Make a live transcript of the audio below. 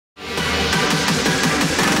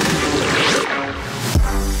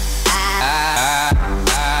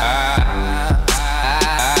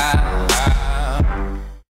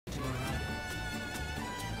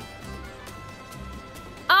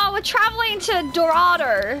a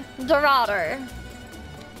Dorado. Dorado.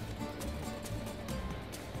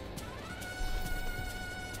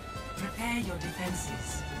 Prepare your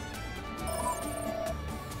defenses.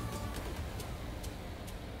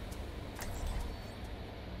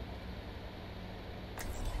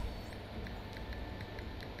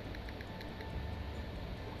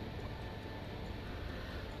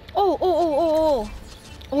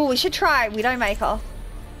 Oh, we should try Widowmaker.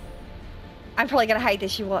 I'm probably gonna hate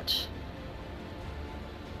this, you watch.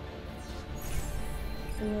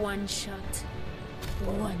 One shot.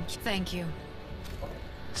 One. Thank you.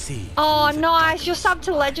 See. Oh, nice. You're subbed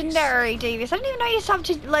to Legendary, Devious. I didn't even know you're subbed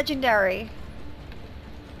to Legendary.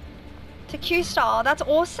 To Q-Star. That's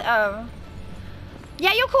awesome.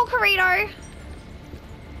 Yeah, you're cool, Carito.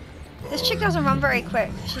 This chick doesn't run very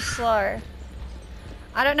quick. She's slow.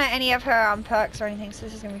 I don't know any of her perks or anything, so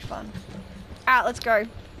this is gonna be fun. Alright, let's go.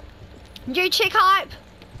 New chick hype!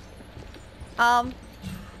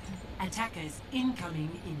 Attackers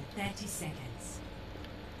incoming in 30 seconds.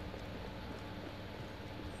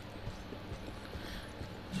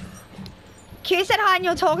 Q said hi and you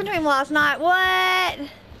were talking to him last night. What?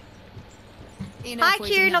 Hi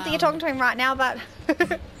Q, not that you're talking to him right now, but...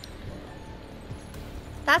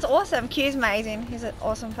 That's awesome. Q's amazing. He's an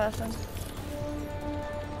awesome person.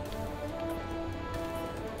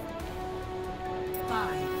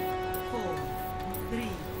 Five, 4, 3,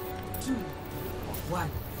 2, 1.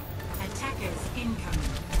 Attackers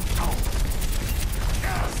incoming.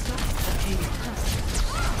 Stop the chaos.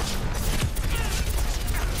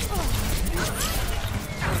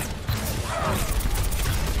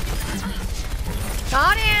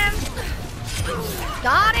 Got him!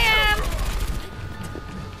 Got him!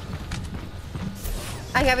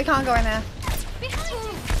 Okay, we can't go in there.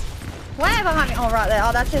 Where behind me? Oh, right there.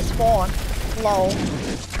 Oh, that's his spawn. Lol.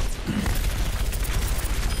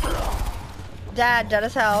 Dead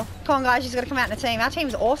as hell. Come on, guys, she's gotta come out in a team. Our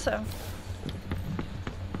team's awesome.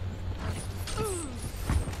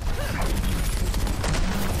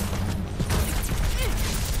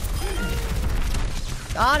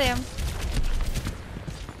 Got him.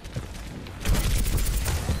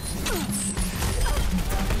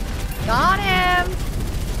 Got him.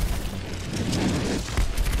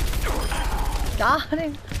 Got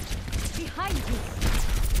him. Behind you.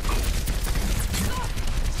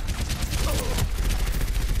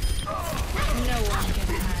 No one can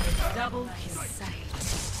hide. Double kill.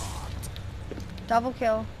 Double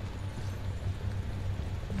kill.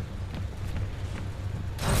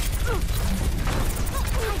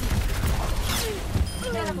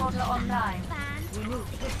 Teleporter online. We move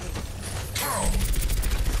quickly.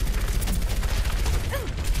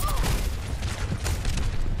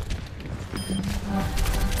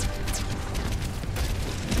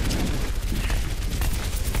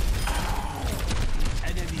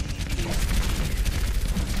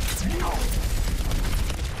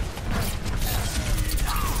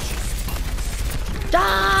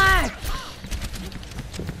 Die!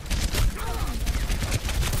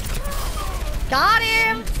 Got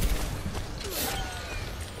him!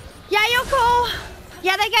 Yeah, you're cool.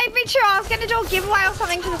 Yeah, they gave me 2. I was gonna do a giveaway or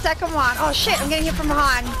something for the second one. Oh shit, I'm getting hit from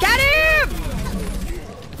behind. Get him!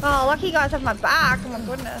 Oh, lucky you guys have my back. Oh my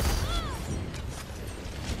goodness.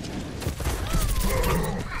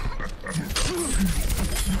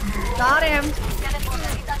 Got him.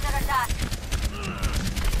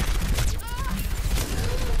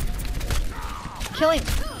 Kill him.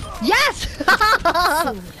 Yes!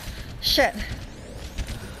 Shit.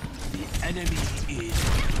 The enemy is.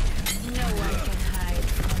 No one can hide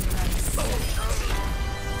from my sight.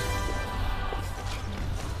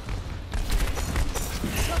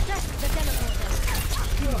 Protect the teleporter.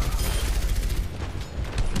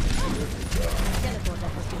 The teleporter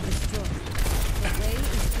has been destroyed. The way is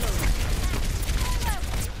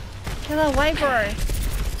closed. Get away, bro.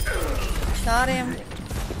 Got him.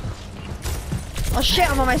 Oh shit,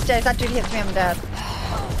 I'm almost dead. If that dude hits me, I'm dead.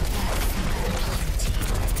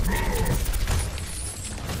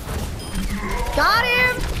 Got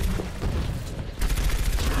him!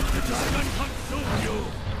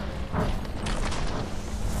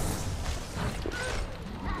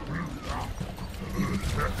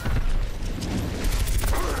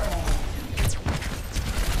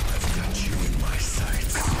 I've got you in my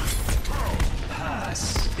sights. Pass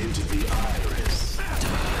into the iris. Die.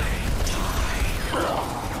 I've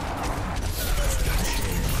got you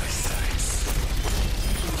in my sights.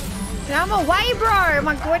 Get out of my way, bro!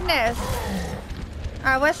 My goodness.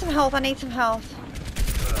 Alright, where's some health? I need some health.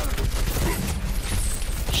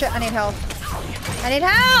 Shit, I need health. I need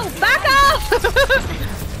help! Back off!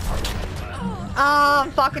 Oh,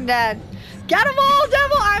 I'm fucking dead. Get them all,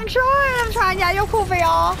 Devil! I'm trying. Yeah, you're cool,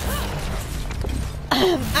 VR.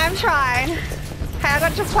 I'm trying. Hey, I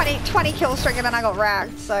got to 20 kill streak and then I got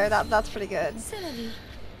ragged, so that's pretty good.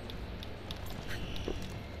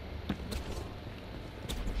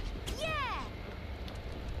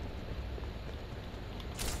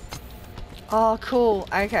 Oh, cool.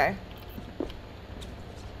 Okay.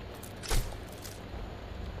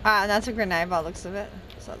 And that's a grenade by the looks of it.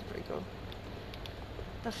 So that's pretty cool.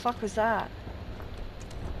 The fuck was that?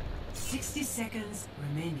 60 seconds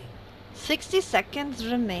remaining. 60 seconds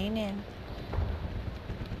remaining.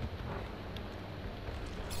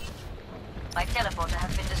 My teleporter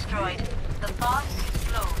has been destroyed. The path is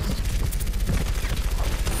closed.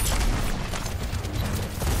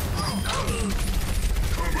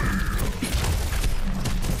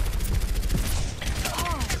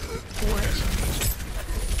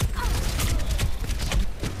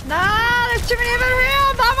 Nah, there's too many of them here.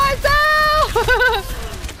 I'm by myself.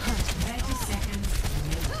 30 seconds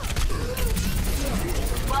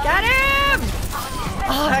remaining. Get him!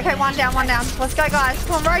 Oh, okay, one down. Let's go, guys.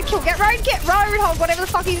 Come on, roadkill. Get roadhog, whatever the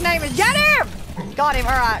fuck his name is. Get him! Got him,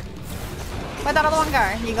 alright. Where'd that other one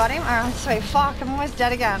go? You got him? Alright, sweet. Fuck, I'm almost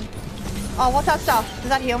dead again. Oh, what's that stuff? Does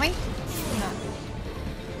that heal me? No.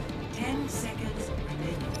 10 seconds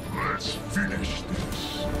remaining. Let's finish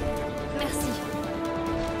this. Merci.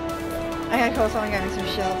 Okay, cool. Someone gave me some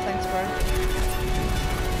shields. Thanks, bro.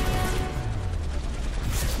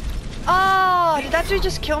 Oh, did that dude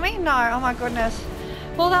just kill me? No. Oh my goodness.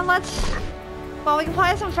 Well then well, we can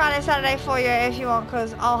play this on Friday, Saturday for you if you want,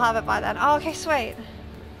 because I'll have it by then. Oh, okay, sweet.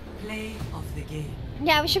 Play of the game.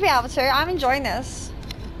 Yeah, we should be able to. I'm enjoying this.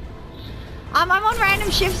 I'm on random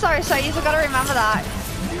shifts though, so you've got to remember that.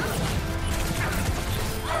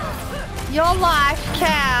 Your life,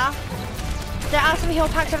 care. There are some heal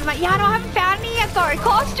packs over my... Yeah, no, I haven't found any yet though.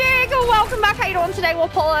 Caustic, welcome back. How you doing today,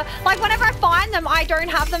 Warpaula? Like, whenever I find them, I don't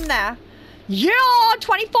have them there. Yeah,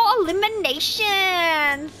 24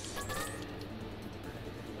 eliminations.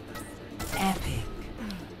 Epic.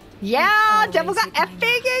 Yeah, Devil got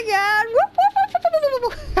epic again. Whoop, whoop, whoop, whoop,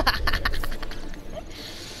 whoop, whoop.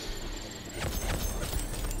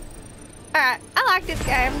 Alright, I like this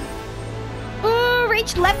game. Ooh,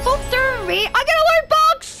 reached level 3. I get a loot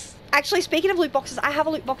box! Actually, speaking of loot boxes, I have a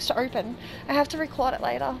loot box to open. I have to record it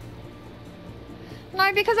later.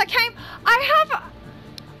 No, because I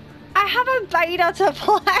have a beta to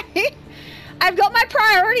play. I've got my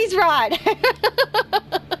priorities right.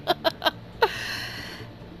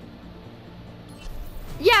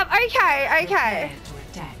 Yeah, okay. Prepare to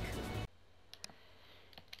attack.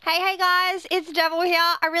 Hey guys, it's Devil here.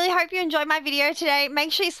 I really hope you enjoyed my video today.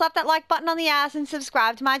 Make sure you slap that like button on the ass and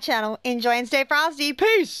subscribe to my channel. Enjoy and stay frosty.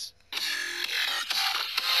 Peace!